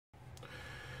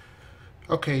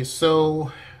Okay, so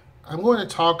I'm going to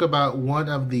talk about one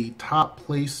of the top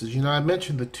places. I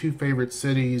mentioned the two favorite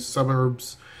cities,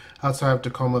 suburbs outside of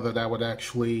Tacoma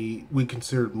that we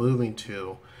considered moving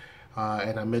to.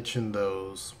 And I mentioned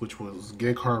those, which was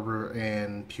Gig Harbor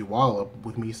and Puyallup.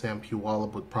 With me saying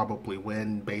Puyallup would probably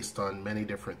win based on many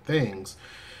different things.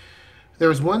 There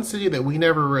was one city that we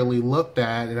never really looked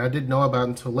at, and I didn't know about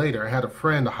until later. I had a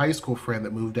friend, a high school friend,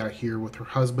 that moved out here with her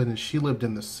husband, and she lived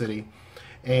in the city.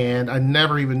 And I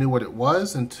never even knew what it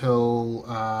was until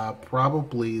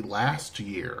probably last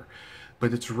year.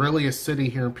 But it's really a city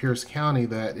here in Pierce County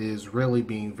that is really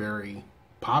being very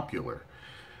popular.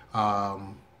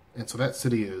 And so that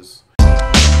city is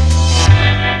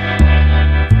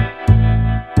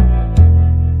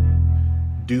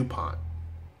DuPont.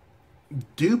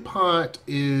 DuPont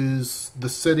is the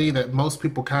city that most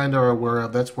people kind of are aware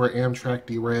of. That's where Amtrak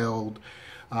derailed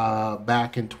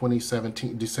back in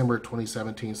 2017, December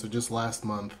 2017, so just last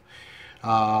month.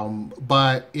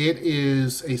 But it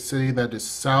is a city that is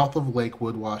south of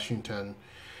Lakewood, Washington,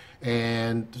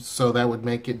 and so that would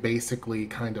make it basically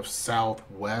kind of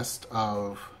southwest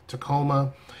of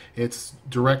Tacoma. It's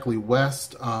directly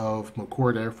west of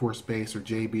McChord Air Force Base, or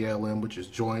JBLM, which is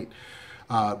Joint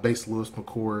Base Lewis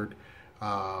McChord.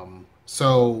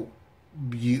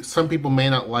 Some people may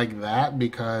not like that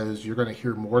because you're going to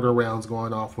hear mortar rounds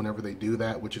going off whenever they do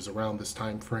that, which is around this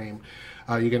time frame.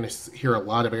 You're going to hear a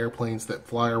lot of airplanes that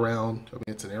fly around. I mean,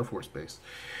 it's an Air Force base.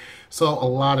 So a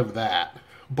lot of that.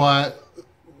 But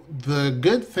the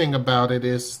good thing about it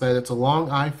is that it's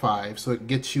along I-5, so it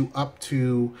gets you up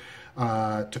to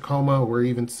Tacoma or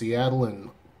even Seattle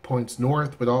and points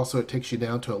north, but also it takes you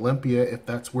down to Olympia if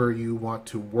that's where you want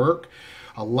to work.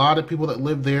 A lot of people that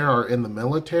live there are in the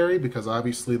military because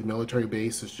obviously the military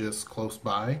base is just close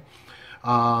by.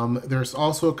 There's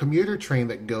also a commuter train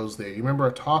that goes there. You remember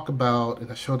I talked about,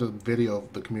 and I showed a video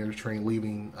of the commuter train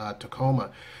leaving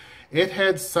Tacoma. It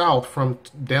heads south from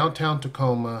downtown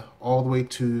Tacoma all the way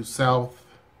to south.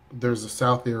 There's a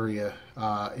south area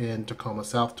in Tacoma,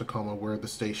 South Tacoma, where the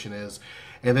station is.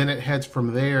 And then it heads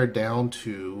from there down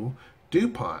to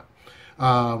DuPont.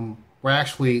 Well,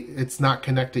 actually, it's not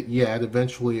connected yet.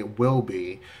 Eventually it will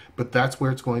be, but that's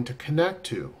where it's going to connect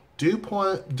to.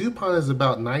 DuPont is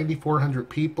about 9,400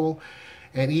 people,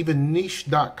 and even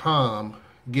niche.com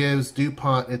gives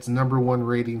DuPont its #1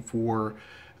 rating for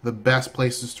the best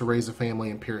places to raise a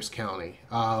family in Pierce County.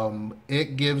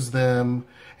 It gives them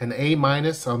an A-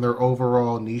 on their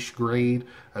overall niche grade,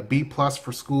 a B+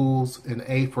 for schools, an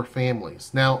A for families.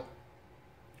 Now,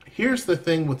 here's the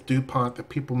thing with DuPont that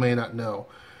people may not know.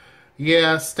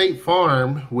 Yeah, State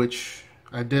Farm, which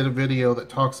I did a video that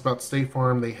talks about State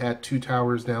Farm. They had 2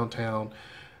 towers downtown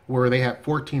where they had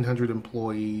 1,400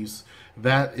 employees.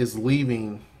 That is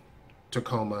leaving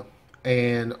Tacoma,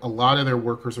 and a lot of their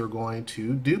workers are going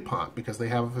to DuPont because they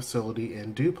have a facility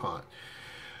in DuPont.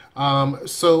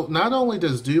 So not only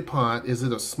is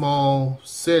it a small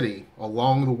city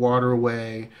along the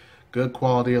waterway, good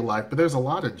quality of life, but there's a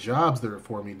lot of jobs that are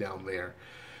forming down there.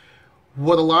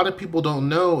 What a lot of people don't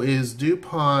know is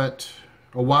DuPont,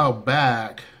 a while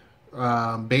back,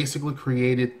 basically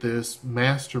created this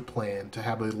master plan to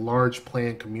have a large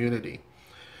planned community.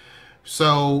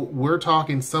 So we're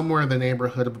talking somewhere in the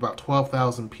neighborhood of about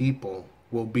 12,000 people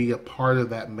will be a part of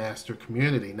that master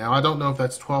community. Now, I don't know if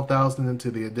that's 12,000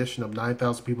 into the addition of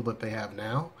 9,000 people that they have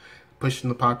now, pushing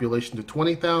the population to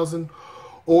 20,000,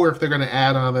 or if they're going to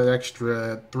add on that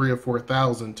extra 3,000 or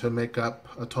 4,000 to make up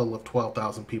a total of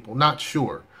 12,000 people. Not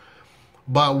sure.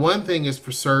 But one thing is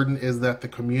for certain is that the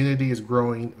community is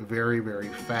growing very, very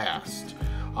fast.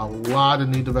 A lot of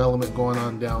new development going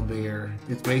on down there.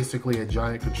 It's basically a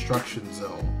giant construction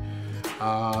zone.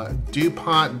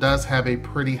 DuPont does have a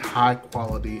pretty high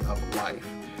quality of life.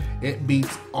 It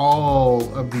beats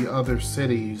all of the other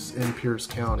cities in Pierce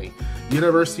County.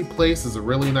 University Place is a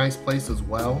really nice place as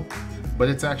well, but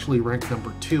it's actually ranked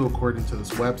 #2 according to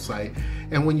this website.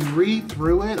 And when you read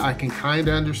through it, I can kind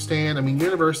of understand. I mean,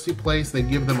 University Place, they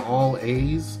give them all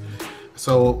A's.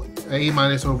 So A-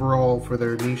 overall for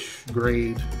their niche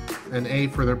grade, an A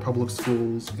for their public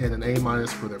schools, and an A-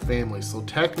 for their families. So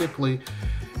technically,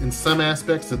 in some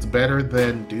aspects, it's better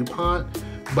than DuPont.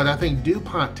 But I think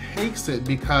DuPont takes it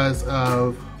because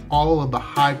of all of the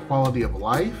high quality of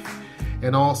life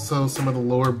and also some of the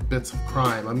lower bits of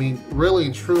crime. I mean, really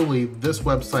and truly, this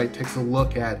website takes a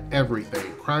look at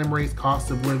everything. Crime rates,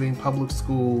 cost of living, public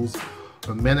schools,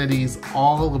 amenities,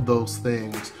 all of those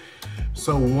things.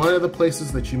 So one of the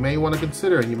places that you may want to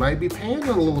consider, and you might be paying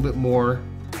a little bit more,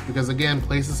 because again,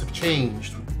 places have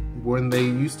changed. When they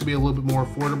used to be a little bit more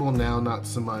affordable, now not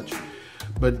so much.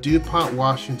 but DuPont,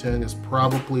 Washington is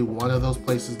probably one of those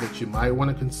places that you might want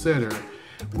to consider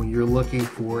when you're looking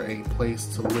for a place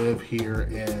to live here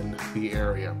in the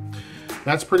area.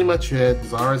 That's pretty much it.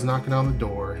 Zara's knocking on the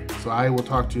door. So I will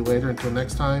talk to you later. Until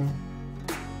next time,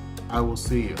 I will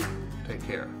see you. Take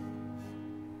care.